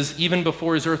Jesus, even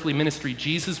before his earthly ministry,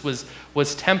 Jesus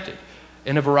was tempted.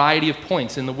 in a variety of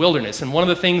points in the wilderness. And one of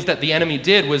the things that the enemy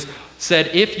did was said,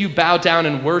 if you bow down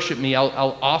and worship me,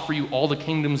 I'll offer you all the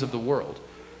kingdoms of the world.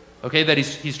 Okay, that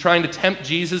he's trying to tempt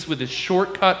Jesus with this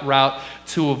shortcut route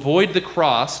to avoid the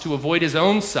cross, to avoid his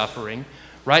own suffering,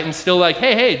 right? And still like,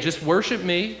 hey, just worship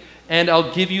me and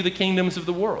I'll give you the kingdoms of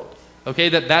the world. Okay,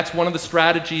 that's one of the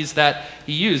strategies that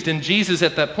he used. And Jesus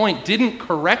at that point didn't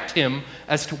correct him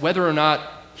as to whether or not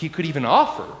he could even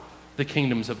offer the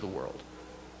kingdoms of the world.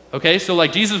 Okay, so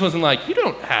like Jesus wasn't like, you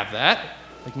don't have that.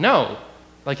 Like, no.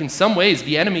 Like in some ways,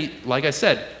 the enemy, like I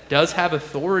said, does have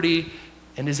authority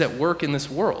and is at work in this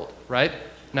world, right?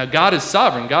 Now, God is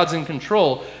sovereign. God's in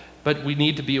control, but we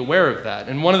need to be aware of that.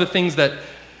 And one of the things that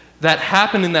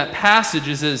happened in that passage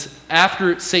is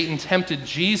after Satan tempted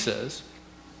Jesus,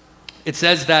 it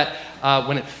says that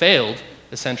when it failed,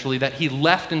 essentially, that he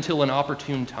left until an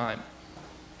opportune time.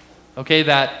 Okay,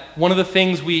 that one of the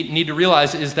things we need to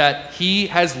realize is that he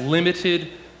has limited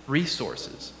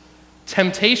resources.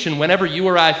 Temptation, whenever you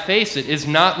or I face it, is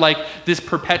not like this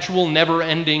perpetual,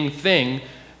 never-ending thing,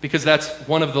 because that's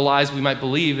one of the lies we might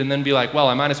believe and then be like, well,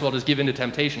 I might as well just give in to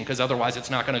temptation because otherwise it's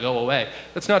not going to go away.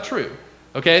 That's not true.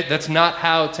 Okay, that's not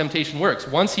how temptation works.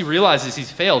 Once he realizes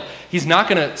he's failed, he's not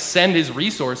going to send his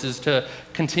resources to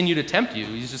continue to tempt you.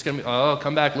 He's just going to be, oh, I'll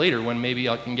come back later when maybe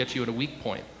I can get you at a weak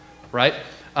point, right?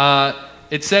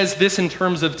 It says this in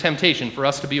terms of temptation for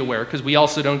us to be aware, because we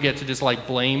also don't get to just like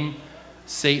blame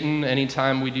Satan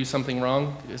anytime we do something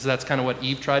wrong, because that's kind of what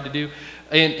Eve tried to do.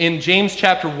 In James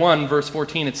chapter 1, verse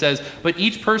 14, it says, but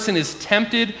each person is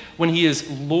tempted when he is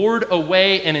lured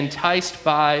away and enticed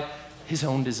by his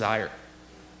own desire.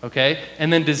 Okay?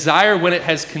 And then desire, when it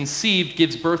has conceived,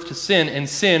 gives birth to sin, and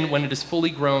sin, when it is fully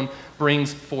grown,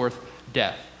 brings forth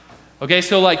death. Okay,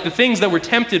 so like the things that we're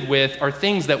tempted with are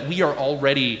things that we are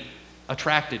already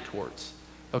attracted towards.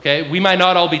 Okay? We might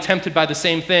not all be tempted by the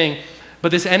same thing, but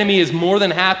this enemy is more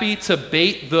than happy to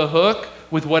bait the hook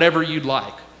with whatever you'd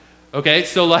like. Okay?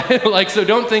 So so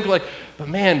don't think like,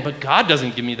 but God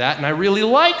doesn't give me that, and I really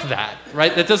like that,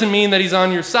 right? That doesn't mean that he's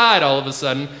on your side all of a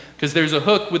sudden, because there's a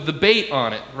hook with the bait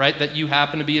on it, right, that you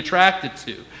happen to be attracted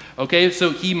to. Okay? So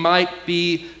he might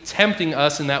be tempting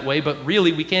us in that way, but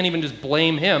really we can't even just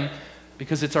blame him,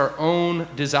 because it's our own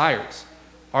desires.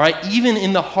 All right? Even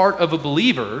in the heart of a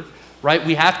believer, right,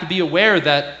 we have to be aware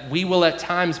that we will at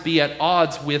times be at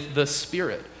odds with the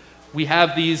Spirit. We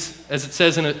have these, as it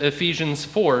says in Ephesians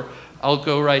 4, I'll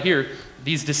go right here,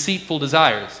 these deceitful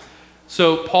desires.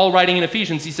 So Paul writing in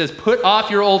Ephesians, he says, put off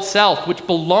your old self, which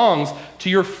belongs to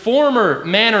your former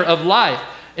manner of life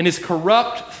and is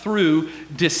corrupt through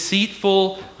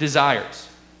deceitful desires.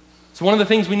 So one of the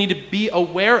things we need to be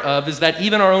aware of is that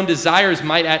even our own desires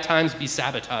might at times be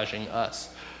sabotaging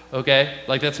us. Okay?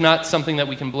 Like that's not something that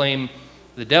we can blame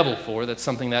the devil for. That's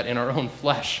something that in our own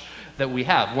flesh that we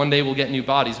have. One day we'll get new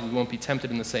bodies. We won't be tempted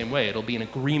in the same way. It'll be in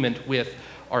agreement with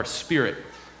our spirit.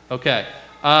 Okay.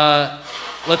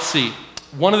 Let's see.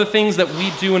 One of the things that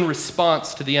we do in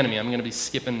response to the enemy, I'm going to be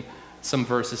skipping some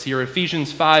verses here.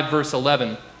 Ephesians 5, verse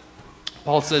 11.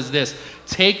 Paul says this,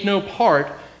 take no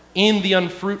part in the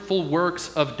unfruitful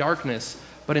works of darkness,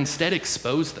 but instead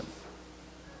expose them.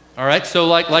 All right, so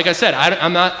like I said,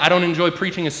 I don't enjoy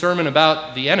preaching a sermon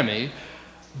about the enemy,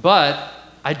 but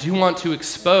I do want to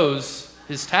expose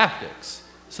his tactics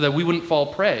so that we wouldn't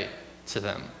fall prey to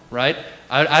them, right?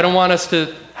 I don't want us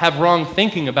to have wrong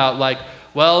thinking about like,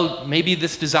 well, maybe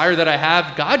this desire that I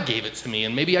have, God gave it to me,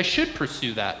 and maybe I should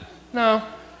pursue that. No,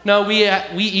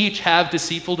 we each have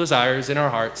deceitful desires in our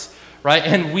hearts, right?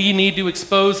 And we need to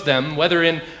expose them, whether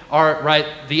in our, right,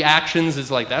 the actions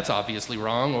is like, that's obviously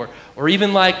wrong, or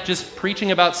even like just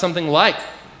preaching about something like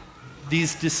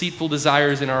these deceitful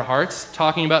desires in our hearts,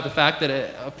 talking about the fact that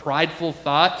a prideful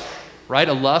thought, right,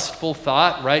 a lustful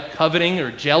thought, right, coveting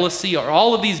or jealousy or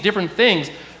all of these different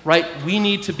things, right, we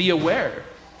need to be aware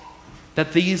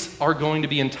that these are going to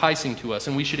be enticing to us,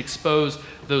 and we should expose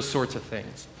those sorts of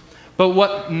things. But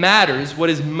what matters, what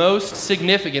is most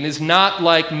significant, is not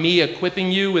like me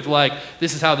equipping you with like,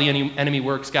 this is how the enemy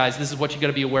works, guys, this is what you got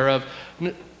to be aware of.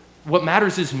 What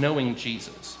matters is knowing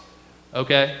Jesus,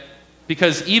 okay?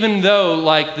 Because even though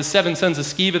like the 7 sons of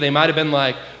Sceva, they might have been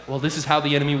like, well, this is how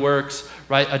the enemy works,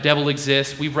 right? A devil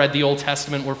exists. We've read the Old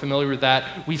Testament. We're familiar with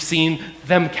that. We've seen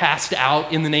them cast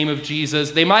out in the name of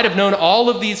Jesus. They might have known all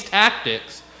of these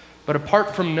tactics, but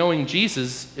apart from knowing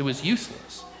Jesus, it was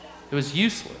useless. It was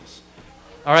useless.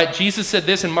 All right, Jesus said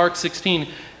this in Mark 16.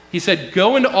 He said,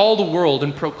 go into all the world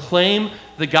and proclaim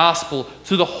the gospel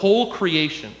to the whole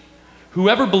creation.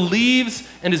 Whoever believes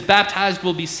and is baptized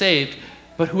will be saved,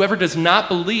 but whoever does not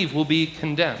believe will be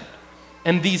condemned.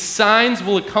 And these signs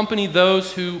will accompany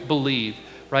those who believe.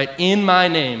 right? In my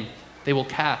name, they will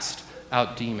cast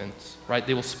out demons, right?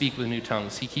 They will speak with new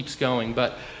tongues. He keeps going,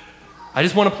 but I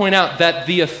just want to point out that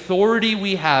the authority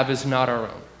we have is not our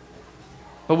own,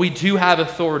 but we do have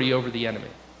authority over the enemy.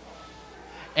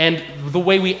 And the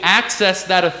way we access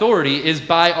that authority is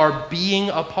by our being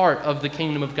a part of the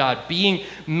kingdom of God, being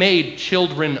made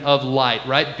children of light,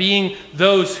 right? Being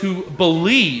those who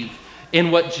believe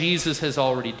in what Jesus has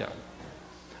already done.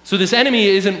 So this enemy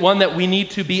isn't one that we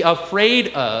need to be afraid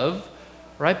of,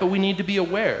 right? But we need to be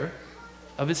aware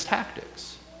of his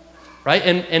tactics, right?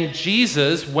 And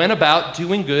Jesus went about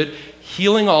doing good,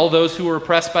 healing all those who were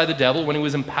oppressed by the devil when he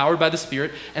was empowered by the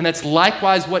Spirit. And that's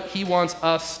likewise what he wants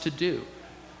us to do,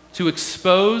 to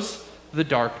expose the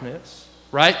darkness,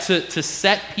 right? To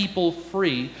set people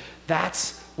free.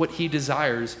 That's what he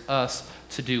desires us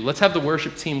to do. Let's have the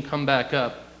worship team come back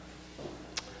up.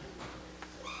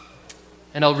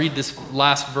 And I'll read this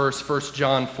last verse, 1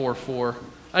 John 4:4.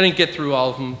 I didn't get through all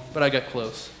of them, but I got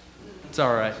close. It's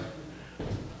all right.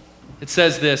 It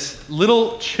says this,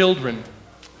 "Little children,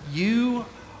 you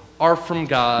are from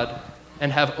God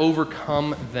and have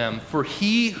overcome them, for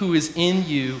he who is in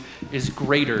you is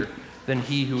greater than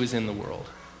he who is in the world."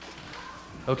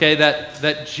 Okay,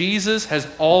 that Jesus has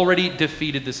already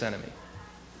defeated this enemy.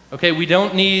 Okay, we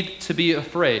don't need to be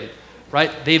afraid,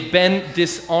 right? They've been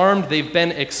disarmed, they've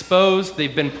been exposed,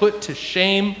 they've been put to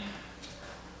shame,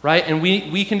 right? And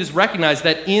we can just recognize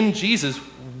that in Jesus,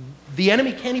 the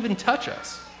enemy can't even touch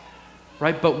us,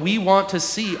 right? But we want to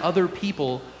see other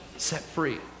people set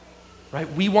free,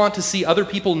 right? We want to see other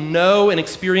people know and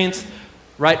experience,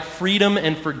 right, freedom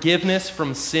and forgiveness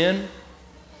from sin,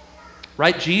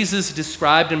 right? Jesus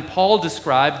described and Paul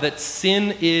described that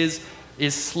sin is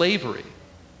slavery,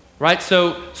 right?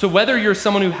 So whether you're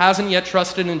someone who hasn't yet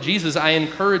trusted in Jesus, I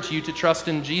encourage you to trust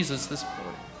in Jesus this morning.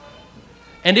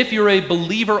 And if you're a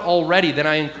believer already, then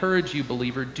I encourage you,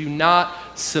 believer, do not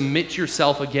submit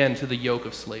yourself again to the yoke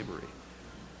of slavery.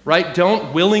 Right?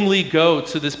 Don't willingly go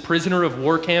to this prisoner of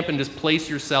war camp and just place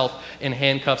yourself in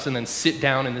handcuffs and then sit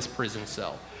down in this prison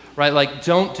cell. Right? Like,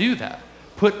 don't do that.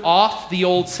 Put off the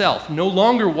old self. No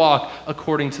longer walk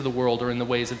according to the world or in the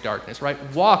ways of darkness. Right?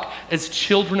 Walk as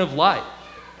children of light.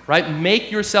 Right?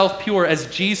 Make yourself pure as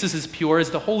Jesus is pure,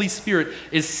 as the Holy Spirit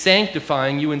is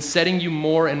sanctifying you and setting you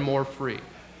more and more free.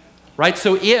 Right?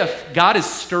 So if God is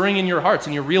stirring in your hearts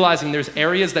and you're realizing there's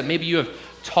areas that maybe you have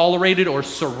tolerated or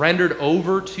surrendered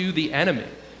over to the enemy,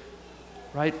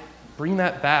 right? Bring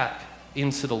that back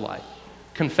into the light.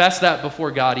 Confess that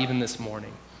before God even this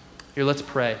morning. Here, let's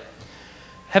pray.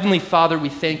 Heavenly Father, we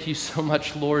thank you so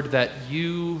much, Lord, that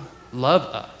you love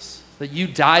us, that you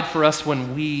died for us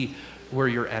when we were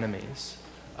your enemies,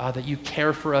 that you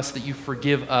care for us, that you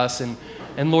forgive us,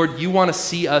 and Lord, you want to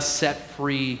see us set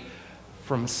free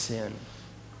from sin.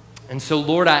 And so,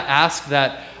 Lord, I ask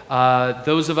that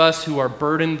those of us who are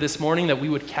burdened this morning, that we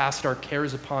would cast our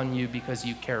cares upon you because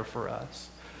you care for us.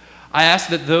 I ask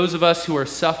that those of us who are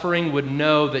suffering would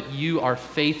know that you are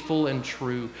faithful and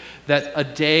true, that a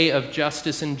day of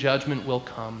justice and judgment will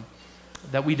come,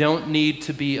 that we don't need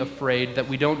to be afraid, that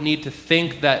we don't need to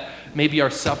think that maybe our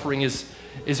suffering is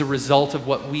a result of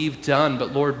what we've done,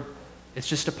 but Lord, it's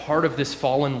just a part of this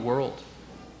fallen world.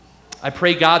 I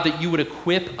pray, God, that you would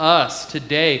equip us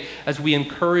today as we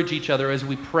encourage each other, as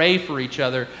we pray for each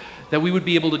other, that we would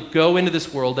be able to go into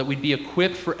this world, that we'd be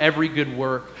equipped for every good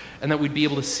work, and that we'd be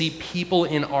able to see people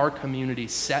in our community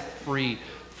set free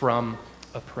from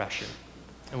oppression.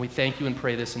 And we thank you and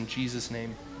pray this in Jesus'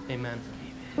 name. Amen.